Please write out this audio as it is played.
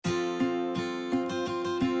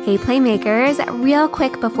Hey Playmakers, real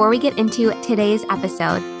quick before we get into today's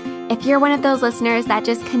episode, if you're one of those listeners that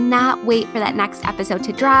just cannot wait for that next episode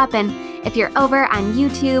to drop, and if you're over on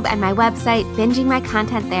YouTube and my website binging my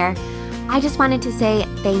content there, I just wanted to say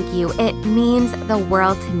thank you. It means the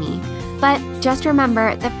world to me. But just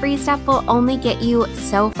remember, the free stuff will only get you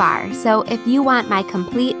so far. So if you want my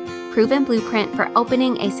complete proven blueprint for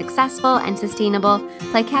opening a successful and sustainable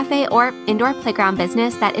play cafe or indoor playground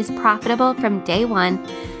business that is profitable from day one,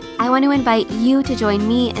 I want to invite you to join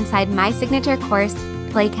me inside my signature course,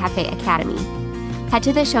 Play Cafe Academy. Head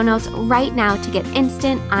to the show notes right now to get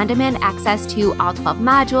instant, on-demand access to all 12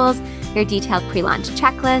 modules, your detailed pre-launch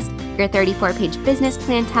checklist, your 34-page business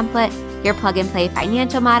plan template, your plug-and-play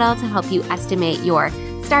financial model to help you estimate your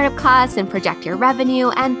startup costs and project your revenue,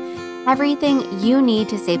 and everything you need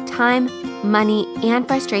to save time, money, and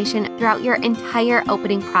frustration throughout your entire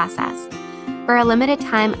opening process. For a limited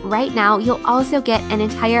time right now, you'll also get an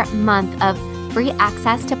entire month of free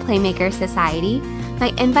access to Playmaker Society,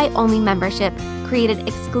 my invite-only membership created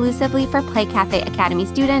exclusively for Play Cafe Academy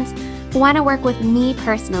students who want to work with me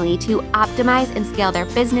personally to optimize and scale their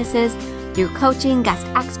businesses through coaching, guest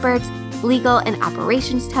experts, legal and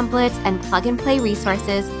operations templates, and plug-and-play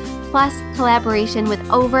resources, plus collaboration with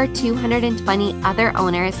over 220 other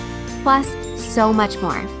owners, plus so much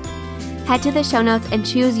more. Head to the show notes and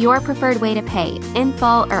choose your preferred way to pay, in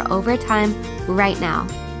full or over time, right now.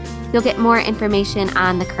 You'll get more information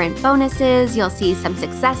on the current bonuses, you'll see some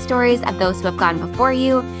success stories of those who have gone before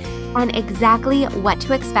you, and exactly what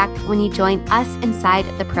to expect when you join us inside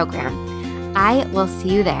the program. I will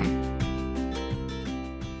see you there.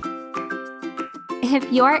 If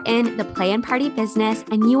you're in the play and party business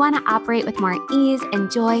and you want to operate with more ease and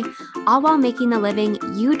joy, all while making the living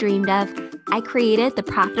you dreamed of, I created the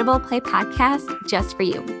Profitable Play Podcast just for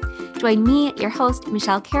you. Join me, your host,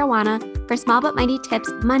 Michelle Caruana, for small but mighty tips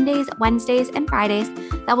Mondays, Wednesdays, and Fridays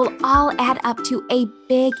that will all add up to a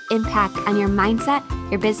big impact on your mindset,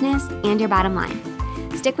 your business, and your bottom line.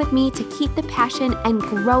 Stick with me to keep the passion and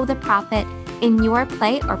grow the profit in your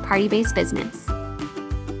play or party-based business.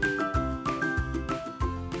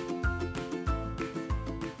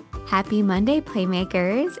 Happy Monday,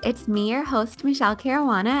 Playmakers. It's me, your host, Michelle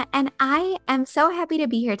Caruana, and I am so happy to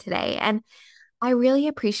be here today. And I really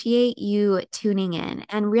appreciate you tuning in.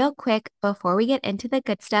 And real quick, before we get into the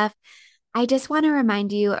good stuff, I just want to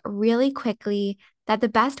remind you really quickly that the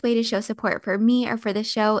best way to show support for me or for the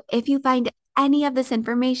show, if you find any of this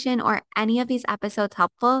information or any of these episodes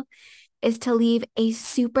helpful, is to leave a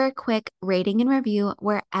super quick rating and review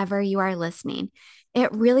wherever you are listening. It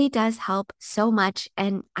really does help so much,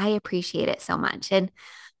 and I appreciate it so much. And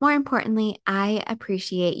more importantly, I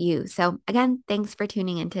appreciate you. So again, thanks for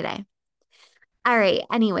tuning in today. All right,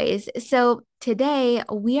 anyways, so today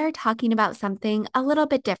we are talking about something a little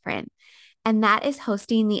bit different, and that is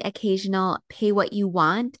hosting the occasional pay what you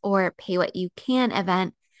want or pay what you can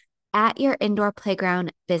event at your indoor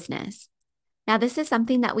playground business. Now, this is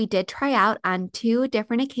something that we did try out on 2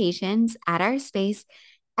 different occasions at our space,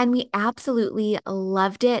 and we absolutely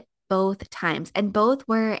loved it both times. And both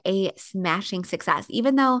were a smashing success,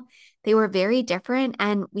 even though they were very different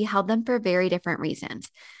and we held them for very different reasons.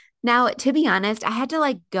 Now, to be honest, I had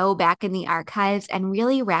to go back in the archives and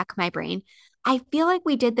really rack my brain. I feel like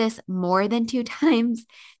we did this more than 2 times,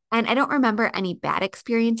 and I don't remember any bad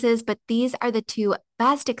experiences, but these are the 2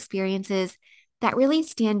 best experiences that really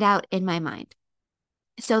stand out in my mind.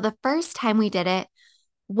 So the first time we did it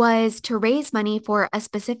was to raise money for a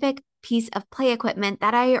specific piece of play equipment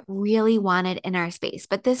that I really wanted in our space.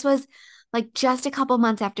 But this was just a couple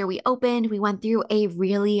months after we opened. We went through a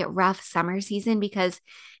really rough summer season because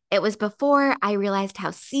it was before I realized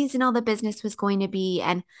how seasonal the business was going to be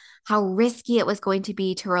and how risky it was going to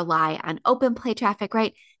be to rely on open play traffic,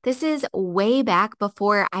 right? This is way back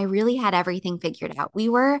before I really had everything figured out. We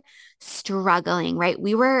were struggling, right?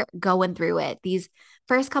 We were going through it these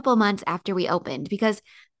first couple months after we opened because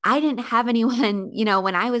I didn't have anyone,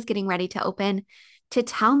 when I was getting ready to open to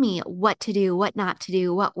tell me what to do, what not to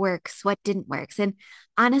do, what works, what didn't work. And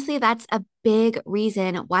honestly, that's a big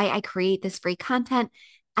reason why I create this free content,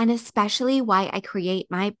 and especially why I create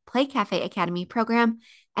my Play Cafe Academy program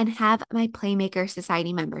and have my Playmaker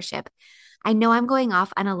Society membership. I know I'm going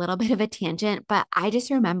off on a little bit of a tangent, but I just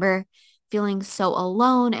remember feeling so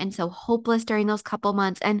alone and so hopeless during those couple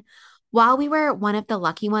months. And while we were one of the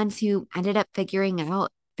lucky ones who ended up figuring it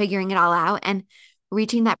all out and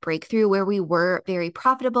reaching that breakthrough where we were very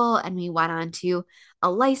profitable and we went on to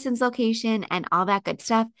a licensed location and all that good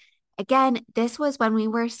stuff, again, this was when we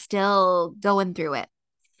were still going through it.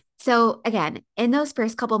 So, again, in those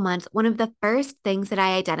first couple months, one of the first things that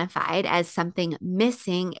I identified as something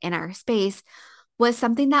missing in our space was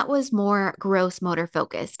something that was more gross motor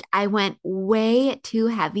focused. I went way too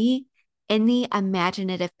heavy in the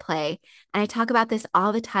imaginative play. And I talk about this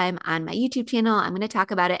all the time on my YouTube channel. I'm going to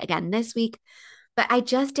talk about it again this week, but I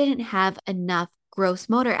just didn't have enough gross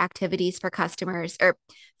motor activities for customers or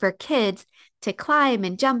for kids to climb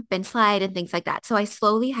and jump and slide and things like that. So I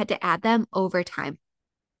slowly had to add them over time.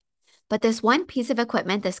 But this one piece of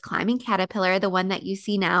equipment, this climbing caterpillar, the one that you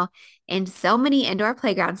see now in so many indoor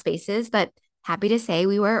playground spaces, but happy to say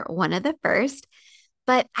we were one of the first.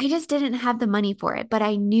 But I just didn't have the money for it. But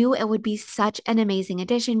I knew it would be such an amazing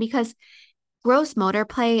addition because gross motor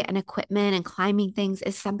play and equipment and climbing things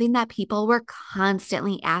is something that people were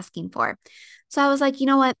constantly asking for. So I was like, you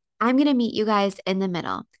know what? I'm going to meet you guys in the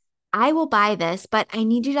middle. I will buy this, but I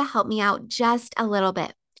need you to help me out just a little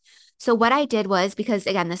bit. So what I did was, because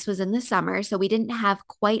again, this was in the summer, so we didn't have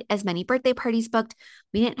quite as many birthday parties booked.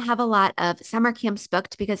 We didn't have a lot of summer camps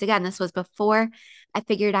booked because again, this was before I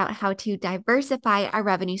figured out how to diversify our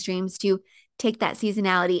revenue streams to take that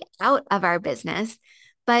seasonality out of our business.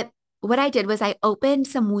 But what I did was I opened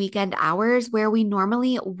some weekend hours where we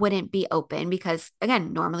normally wouldn't be open because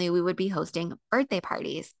again, normally we would be hosting birthday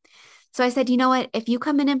parties. So I said, you know what? If you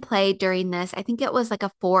come in and play during this, I think it was like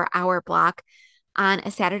a 4 hour block on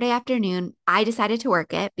a Saturday afternoon. I decided to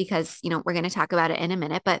work it because, we're going to talk about it in a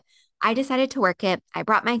minute, but I decided to work it. I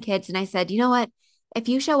brought my kids and I said, you know what? If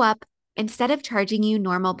you show up, instead of charging you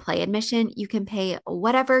normal play admission, you can pay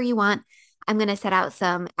whatever you want. I'm going to set out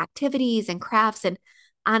some activities and crafts. And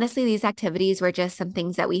honestly, these activities were just some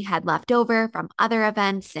things that we had left over from other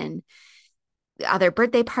events and other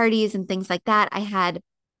birthday parties and things like that. I had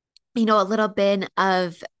a little bin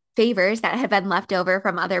of favors that had been left over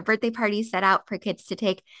from other birthday parties set out for kids to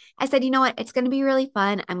take. I said, you know what? It's going to be really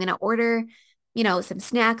fun. I'm going to order, some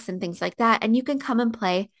snacks and things like that. And you can come and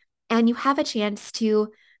play and you have a chance to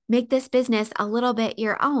make this business a little bit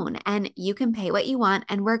your own and you can pay what you want.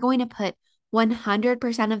 And we're going to put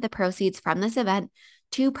 100% of the proceeds from this event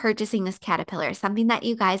to purchasing this caterpillar, something that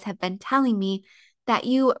you guys have been telling me that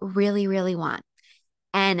you really, really want.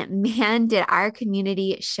 And man, did our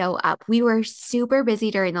community show up. We were super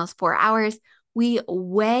busy during those 4 hours. We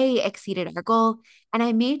way exceeded our goal. And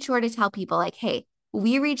I made sure to tell people, like, hey,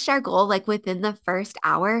 we reached our goal like within the first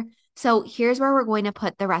hour. So here's where we're going to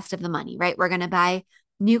put the rest of the money, right? We're going to buy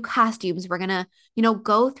new costumes. We're going to,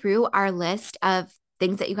 go through our list of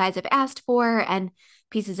things that you guys have asked for and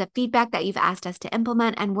pieces of feedback that you've asked us to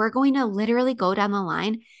implement. And we're going to literally go down the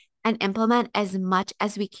line and implement as much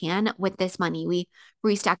as we can with this money. We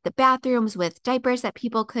restocked the bathrooms with diapers that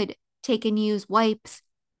people could take and use, wipes,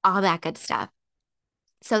 all that good stuff.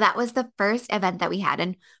 So that was the first event that we had.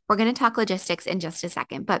 And we're going to talk logistics in just a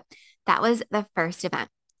second, but that was the first event.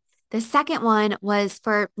 The second one was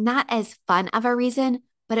for not as fun of a reason,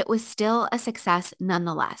 but it was still a success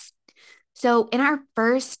nonetheless. So in our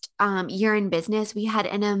first year in business, we had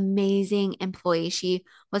an amazing employee. She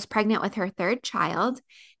was pregnant with her third child,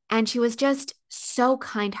 and she was just so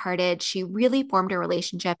kind-hearted. She really formed a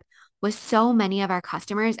relationship with so many of our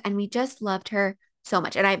customers, and we just loved her so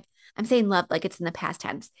much. And I'm saying loved like it's in the past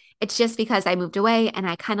tense. It's just because I moved away and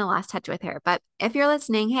I kind of lost touch with her. But if you're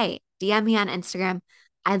listening, hey, DM me on Instagram.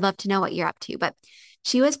 I'd love to know what you're up to. But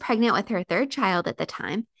she was pregnant with her third child at the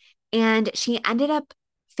time, and she ended up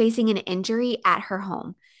facing an injury at her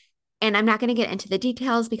home. And I'm not going to get into the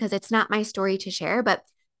details because it's not my story to share, but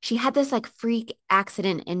she had this like freak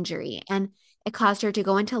accident injury and it caused her to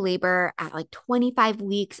go into labor at like 25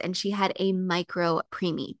 weeks and she had a micro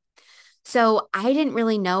preemie. So I didn't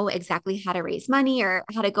really know exactly how to raise money or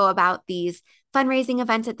how to go about these fundraising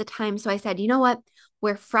events at the time. So I said, you know what?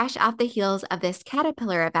 We're fresh off the heels of this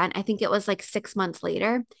Caterpillar event. I think it was like 6 months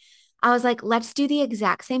later. I was like, let's do the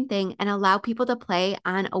exact same thing and allow people to play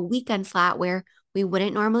on a weekend slot where we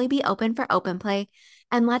wouldn't normally be open for open play.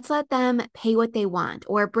 And let's let them pay what they want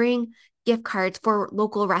or bring gift cards for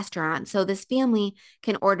local restaurants. So this family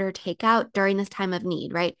can order takeout during this time of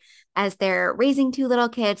need, right? As they're raising two little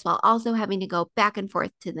kids while also having to go back and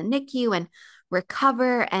forth to the NICU and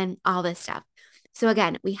recover and all this stuff. So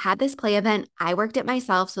again, we had this play event. I worked it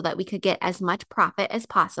myself so that we could get as much profit as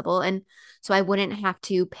possible. And so I wouldn't have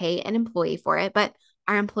to pay an employee for it. But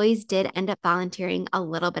our employees did end up volunteering a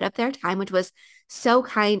little bit of their time, which was so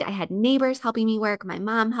kind. I had neighbors helping me work. My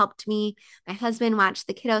mom helped me. My husband watched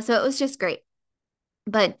the kiddo. So it was just great.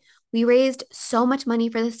 But we raised so much money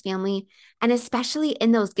for this family. And especially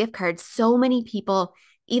in those gift cards, so many people,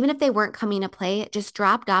 even if they weren't coming to play, just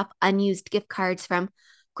dropped off unused gift cards from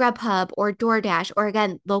Grubhub or DoorDash, or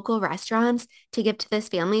again, local restaurants to give to this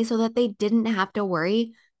family so that they didn't have to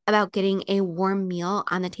worry about getting a warm meal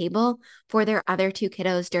on the table for their other two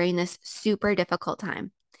kiddos during this super difficult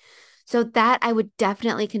time. So that I would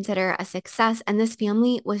definitely consider a success. And this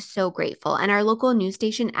family was so grateful. And our local news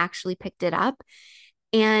station actually picked it up.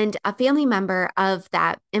 And a family member of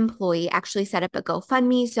that employee actually set up a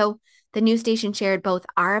GoFundMe. So the news station shared both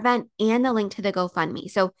our event and the link to the GoFundMe.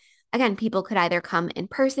 So again, people could either come in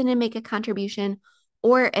person and make a contribution,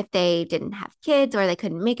 or if they didn't have kids or they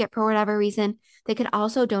couldn't make it for whatever reason, they could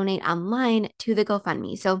also donate online to the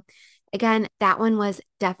GoFundMe. So again, that one was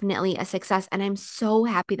definitely a success. And I'm so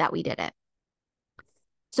happy that we did it.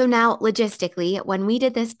 So now, logistically, when we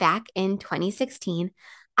did this back in 2016,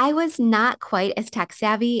 I was not quite as tech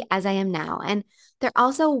savvy as I am now. And there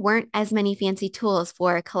also weren't as many fancy tools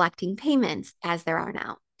for collecting payments as there are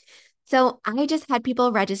now. So I just had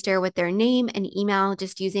people register with their name and email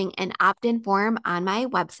just using an opt in form on my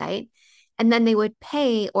website. And then they would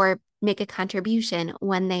pay or make a contribution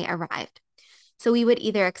when they arrived. So we would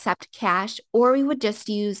either accept cash or we would just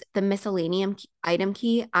use the miscellaneous item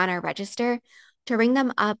key on our register to ring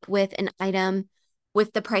them up with an item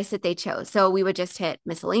with the price that they chose. So we would just hit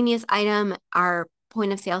miscellaneous item. Our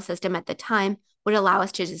point of sale system at the time would allow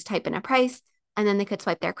us to just type in a price, and then they could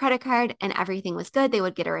swipe their credit card and everything was good. They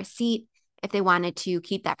would get a receipt if they wanted to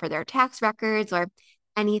keep that for their tax records or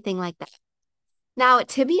anything like that. Now,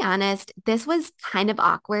 to be honest, this was kind of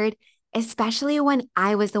awkward, especially when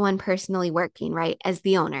I was the one personally working, right, as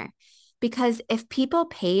the owner. Because if people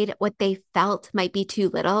paid what they felt might be too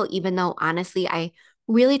little, even though honestly, I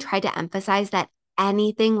really tried to emphasize that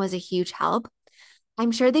anything was a huge help,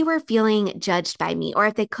 I'm sure they were feeling judged by me, or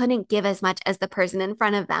if they couldn't give as much as the person in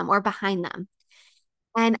front of them or behind them.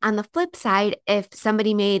 And on the flip side, if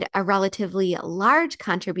somebody made a relatively large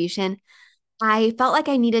contribution, I felt like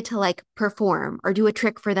I needed to like perform or do a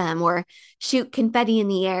trick for them or shoot confetti in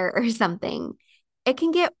the air or something. It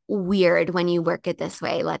can get weird when you work it this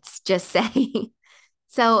way, let's just say.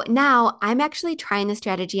 So now I'm actually trying the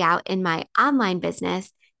strategy out in my online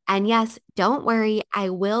business. And yes, don't worry, I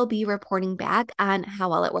will be reporting back on how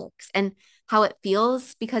well it works and how it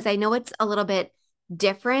feels because I know it's a little bit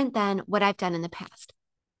different than what I've done in the past.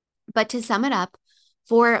 But to sum it up,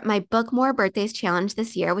 for my Book More Birthdays challenge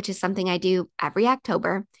this year, which is something I do every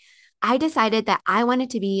October, I decided that I wanted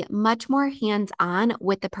to be much more hands on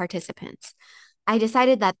with the participants. I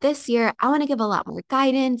decided that this year I want to give a lot more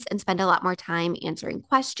guidance and spend a lot more time answering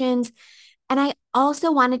questions. And I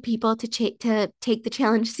also wanted people to take the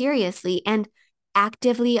challenge seriously and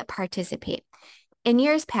actively participate. In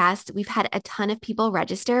years past, we've had a ton of people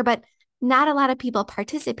register, but not a lot of people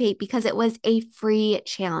participate because it was a free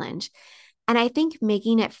challenge. And I think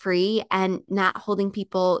making it free and not holding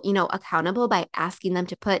people, accountable by asking them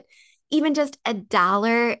to put even just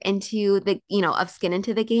 $1 into of skin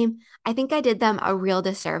into the game, I think I did them a real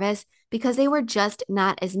disservice because they were just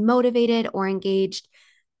not as motivated or engaged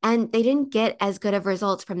and they didn't get as good of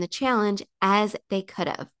results from the challenge as they could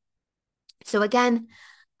have. So again,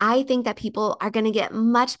 I think that people are going to get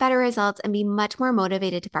much better results and be much more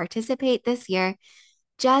motivated to participate this year,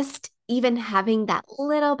 just even having that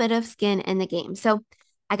little bit of skin in the game. So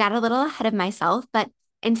I got a little ahead of myself, but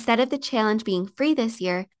instead of the challenge being free this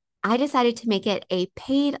year, I decided to make it a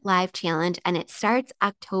paid live challenge and it starts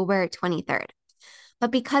October 23rd.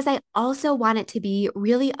 But because I also want it to be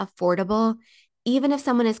really affordable, even if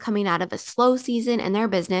someone is coming out of a slow season in their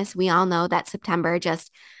business, we all know that September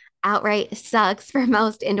just outright sucks for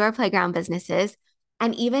most indoor playground businesses.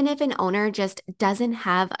 And even if an owner just doesn't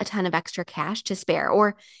have a ton of extra cash to spare,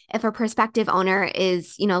 or if a prospective owner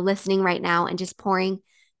is, listening right now and just pouring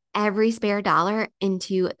every spare dollar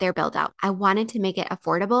into their build out, I wanted to make it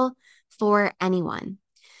affordable for anyone.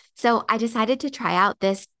 So I decided to try out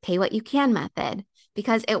this pay what you can method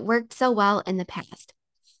because it worked so well in the past.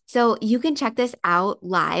 So you can check this out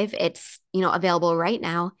live. It's, available right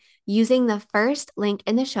now using the first link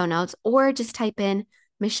in the show notes, or just type in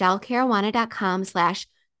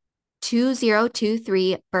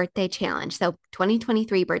michellecaruana.com/2023 birthday challenge. So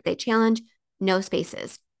 2023 birthday challenge, no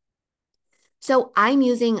spaces. So I'm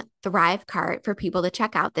using Thrivecart for people to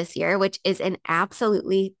check out this year, which is an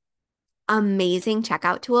absolutely amazing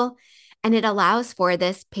checkout tool. And it allows for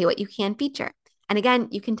this pay what you can feature. And again,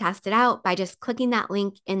 you can test it out by just clicking that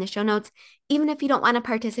link in the show notes. Even if you don't want to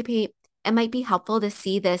participate, it might be helpful to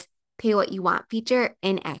see this pay what you want feature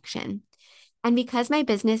in action. And because my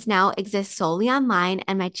business now exists solely online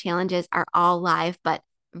and my challenges are all live but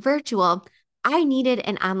virtual, I needed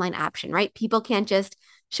an online option, right? People can't just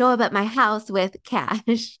show up at my house with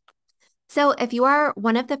cash. So if you are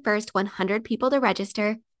one of the first 100 people to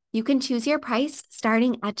register, you can choose your price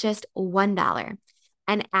starting at just $1.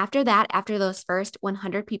 And after that, after those first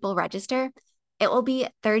 100 people register, it will be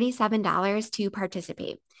 $37 to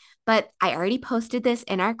participate. But I already posted this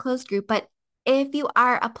in our closed group, but if you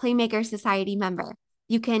are a Playmaker Society member,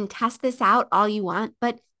 you can test this out all you want,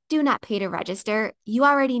 but do not pay to register. You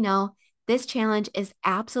already know this challenge is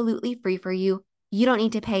absolutely free for you. You don't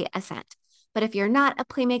need to pay a cent. But if you're not a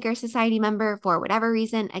Playmaker Society member for whatever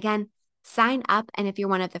reason, again, sign up. And if you're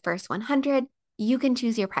one of the first 100, you can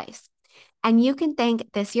choose your price. And you can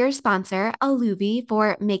thank this year's sponsor, Aluvi,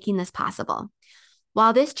 for making this possible.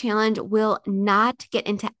 While this challenge will not get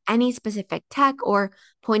into any specific tech or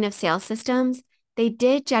point of sale systems, they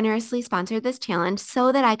did generously sponsor this challenge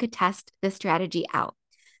so that I could test this strategy out.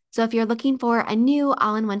 So if you're looking for a new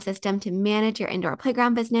all-in-one system to manage your indoor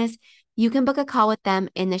playground business, you can book a call with them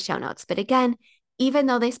in the show notes. But again, even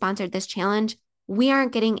though they sponsored this challenge, we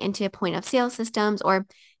aren't getting into point of sale systems or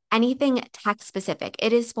anything tech specific.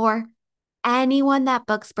 It is for anyone that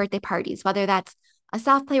books birthday parties, whether that's a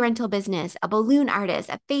soft play rental business, a balloon artist,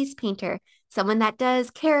 a face painter, someone that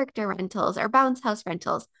does character rentals or bounce house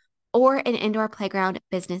rentals, or an indoor playground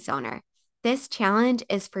business owner. This challenge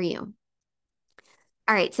is for you.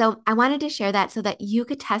 All right, so I wanted to share that so that you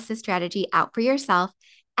could test the strategy out for yourself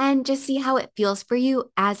and just see how it feels for you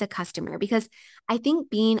as a customer, because I think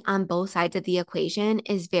being on both sides of the equation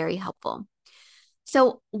is very helpful.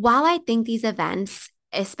 So while I think these events,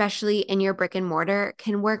 especially in your brick and mortar,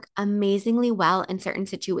 can work amazingly well in certain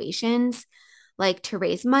situations, like to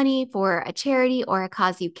raise money for a charity or a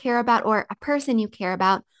cause you care about or a person you care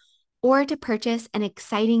about, or to purchase an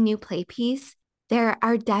exciting new play piece, there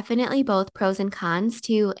are definitely both pros and cons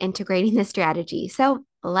to integrating the strategy. So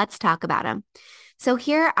let's talk about them. So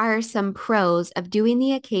here are some pros of doing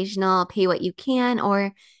the occasional pay what you can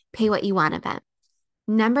or pay what you want event.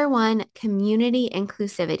 Number one, community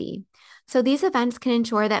inclusivity. So these events can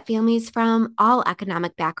ensure that families from all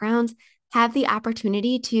economic backgrounds have the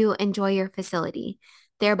opportunity to enjoy your facility,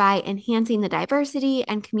 thereby enhancing the diversity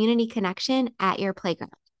and community connection at your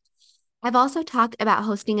playground. I've also talked about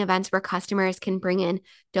hosting events where customers can bring in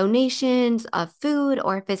donations of food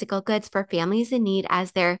or physical goods for families in need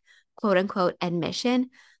as their quote unquote admission.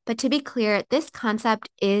 But to be clear, this concept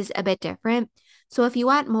is a bit different. So if you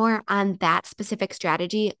want more on that specific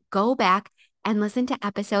strategy, go back and listen to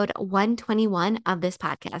episode 121 of this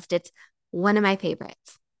podcast. It's one of my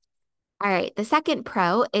favorites. All right, the second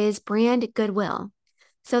pro is brand goodwill.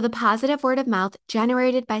 So the positive word of mouth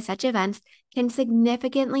generated by such events can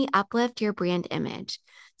significantly uplift your brand image.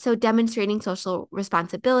 So demonstrating social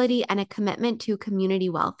responsibility and a commitment to community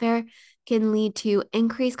welfare can lead to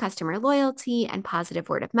increased customer loyalty and positive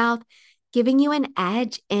word of mouth, giving you an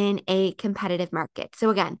edge in a competitive market.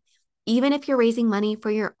 So again, even if you're raising money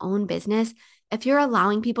for your own business, if you're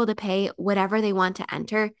allowing people to pay whatever they want to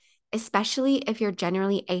enter, especially if you're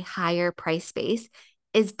generally a higher price space,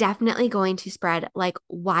 is definitely going to spread like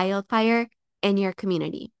wildfire in your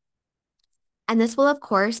community. And this will, of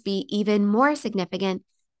course, be even more significant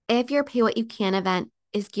if your Pay What You Can event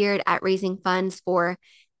is geared at raising funds for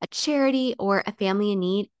a charity or a family in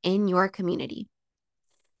need in your community.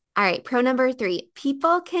 All right, pro number three,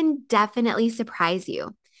 people can definitely surprise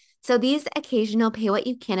you. So these occasional Pay What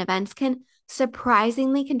You Can events can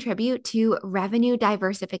surprisingly contribute to revenue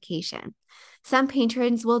diversification. Some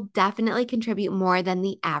patrons will definitely contribute more than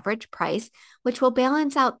the average price, which will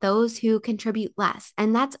balance out those who contribute less,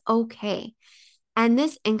 and that's okay. And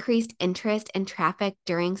this increased interest and traffic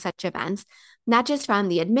during such events, not just from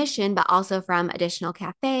the admission, but also from additional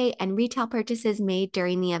cafe and retail purchases made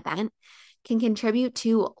during the event, can contribute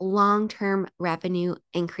to long-term revenue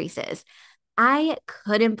increases. I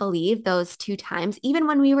couldn't believe those 2 times, even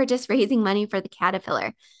when we were just raising money for the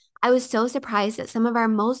Caterpillar. I was so surprised that some of our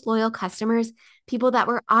most loyal customers, people that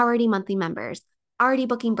were already monthly members, already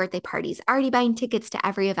booking birthday parties, already buying tickets to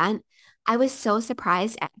every event, I was so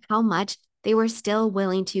surprised at how much they were still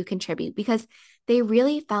willing to contribute because they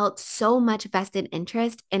really felt so much vested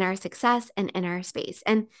interest in our success and in our space.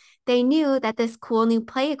 And they knew that this cool new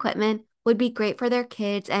play equipment would be great for their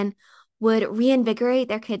kids and would reinvigorate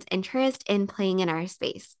their kids' interest in playing in our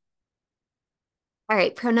space. All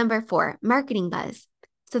right, pro number four, marketing buzz.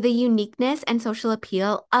 So the uniqueness and social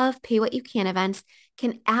appeal of Pay What You Can events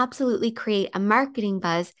can absolutely create a marketing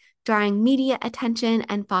buzz, drawing media attention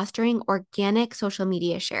and fostering organic social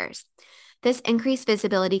media shares. This increased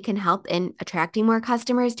visibility can help in attracting more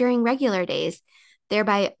customers during regular days,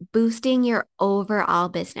 thereby boosting your overall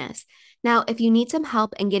business. Now, if you need some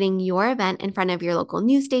help in getting your event in front of your local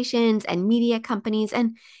news stations and media companies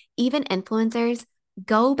and even influencers,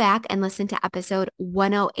 go back and listen to episode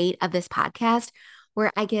 108 of this podcast,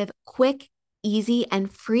 where I give quick, easy,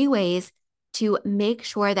 and free ways to make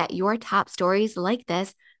sure that your top stories like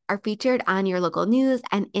this are featured on your local news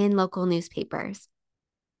and in local newspapers.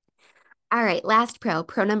 All right, last pro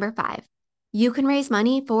number 5. You can raise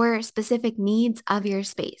money for specific needs of your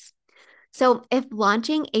space. So, if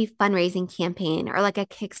launching a fundraising campaign or like a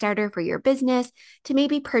Kickstarter for your business to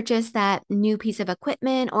maybe purchase that new piece of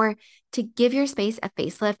equipment or to give your space a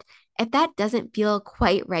facelift, if that doesn't feel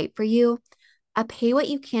quite right for you, a pay what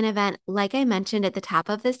you can event, like I mentioned at the top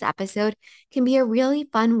of this episode, can be a really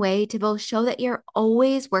fun way to both show that you're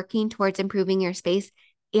always working towards improving your space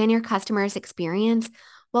and your customers' experience,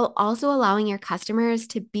 while also allowing your customers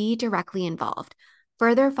to be directly involved,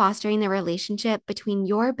 further fostering the relationship between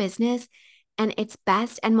your business and its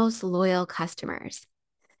best and most loyal customers.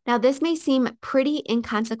 Now, this may seem pretty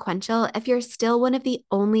inconsequential if you're still one of the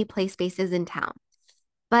only play spaces in town.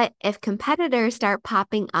 But if competitors start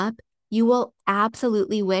popping up, you will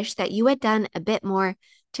absolutely wish that you had done a bit more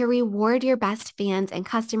to reward your best fans and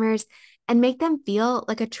customers and make them feel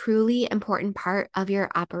like a truly important part of your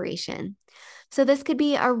operation. So, this could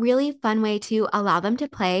be a really fun way to allow them to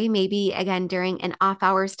play, maybe again during an off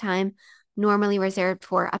hours time normally reserved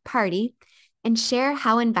for a party, and share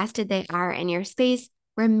how invested they are in your space,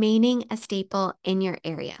 remaining a staple in your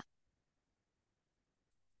area.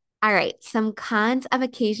 All right, some cons of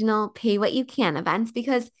occasional pay what you can events,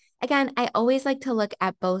 because again, I always like to look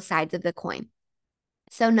at both sides of the coin.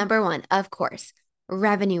 So, number one, of course,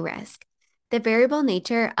 revenue risk. The variable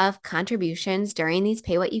nature of contributions during these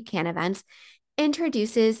pay what you can events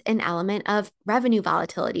introduces an element of revenue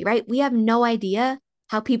volatility, right? We have no idea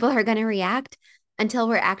how people are going to react until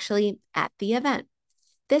we're actually at the event.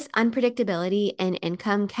 This unpredictability in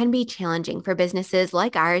income can be challenging for businesses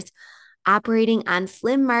like ours operating on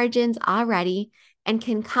slim margins already, and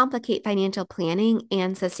can complicate financial planning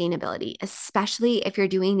and sustainability, especially if you're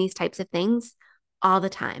doing these types of things all the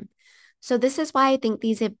time. So, this is why I think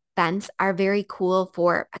these events are very cool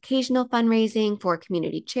for occasional fundraising, for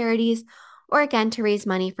community charities, or again, to raise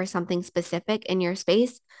money for something specific in your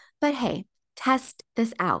space. But hey, test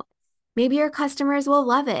this out. Maybe your customers will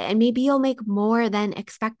love it, and maybe you'll make more than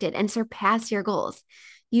expected and surpass your goals.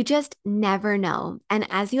 You just never know. And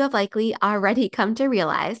as you have likely already come to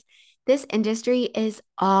realize, this industry is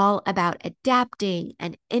all about adapting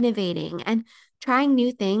and innovating and trying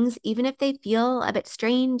new things, even if they feel a bit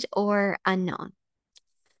strange or unknown.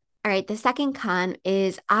 All right, the second con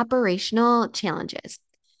is operational challenges.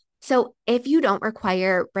 So, if you don't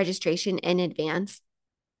require registration in advance,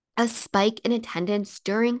 a spike in attendance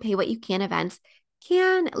during pay what you can events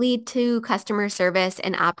can lead to customer service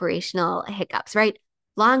and operational hiccups, right?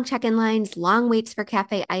 Long check-in lines, long waits for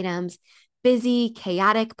cafe items, busy,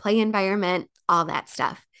 chaotic play environment, all that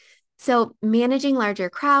stuff. So, managing larger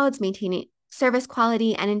crowds, maintaining service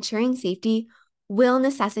quality, and ensuring safety will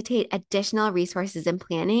necessitate additional resources and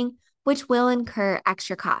planning, which will incur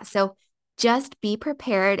extra costs. So, just be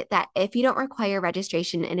prepared that if you don't require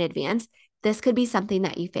registration in advance, this could be something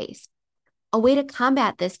that you face. A way to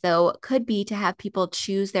combat this, though, could be to have people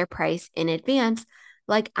choose their price in advance,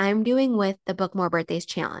 like I'm doing with the Book More Birthdays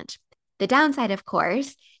Challenge. The downside, of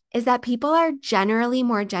course, is that people are generally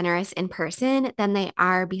more generous in person than they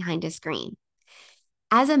are behind a screen.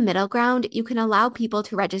 As a middle ground, you can allow people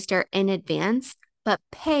to register in advance, but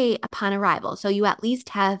pay upon arrival. So you at least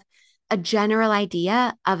have a general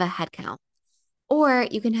idea of a head count. Or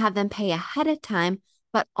you can have them pay ahead of time,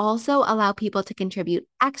 but also allow people to contribute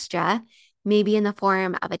extra, maybe in the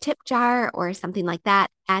form of a tip jar or something like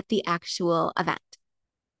that at the actual event.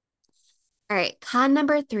 All right, con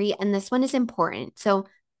number 3, and this one is important. So,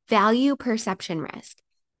 value perception risk.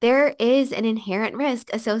 There is an inherent risk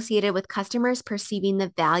associated with customers perceiving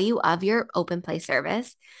the value of your open play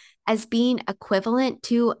service as being equivalent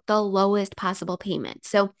to the lowest possible payment.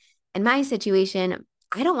 So, in my situation,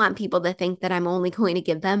 I don't want people to think that I'm only going to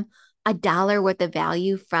give them $1 worth of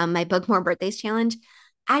value from my Book More Birthdays challenge.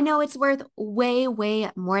 I know it's worth way, way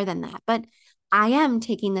more than that, but I am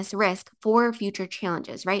taking this risk for future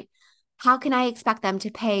challenges, right? How can I expect them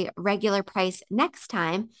to pay regular price next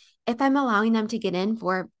time if I'm allowing them to get in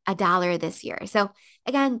for $1 this year? So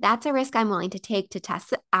again, that's a risk I'm willing to take to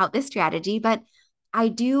test out this strategy, but I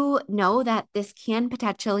do know that this can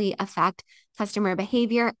potentially affect customer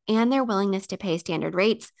behavior and their willingness to pay standard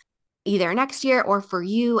rates either next year or for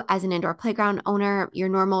you as an indoor playground owner, your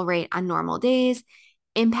normal rate on normal days,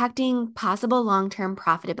 impacting possible long-term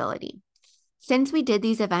profitability. Since we did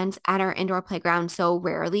these events at our indoor playground so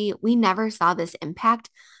rarely, we never saw this impact,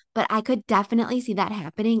 but I could definitely see that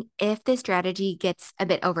happening if this strategy gets a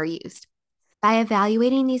bit overused. By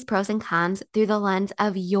evaluating these pros and cons through the lens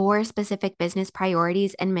of your specific business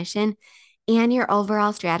priorities and mission and your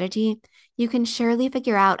overall strategy, you can surely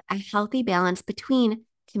figure out a healthy balance between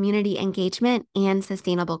community engagement and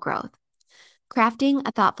sustainable growth. Crafting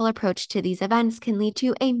a thoughtful approach to these events can lead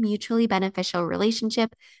to a mutually beneficial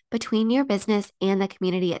relationship between your business and the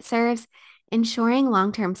community it serves, ensuring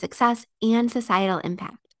long-term success and societal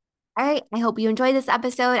impact. All right, I hope you enjoyed this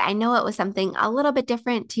episode. I know it was something a little bit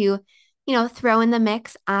different to, throw in the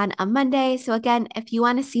mix on a Monday. So again, if you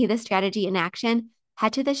want to see the strategy in action,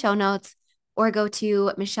 head to the show notes or go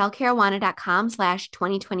to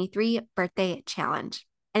michellecaruana.com/2023 birthday challenge.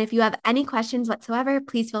 And if you have any questions whatsoever,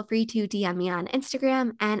 please feel free to DM me on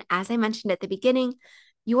Instagram. And as I mentioned at the beginning,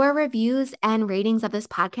 your reviews and ratings of this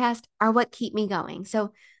podcast are what keep me going.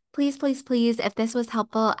 So please, please, please, if this was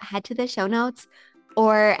helpful, head to the show notes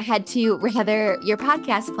or head to rather your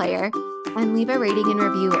podcast player and leave a rating and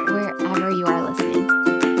review wherever you are listening.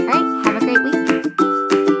 All right, have a great week.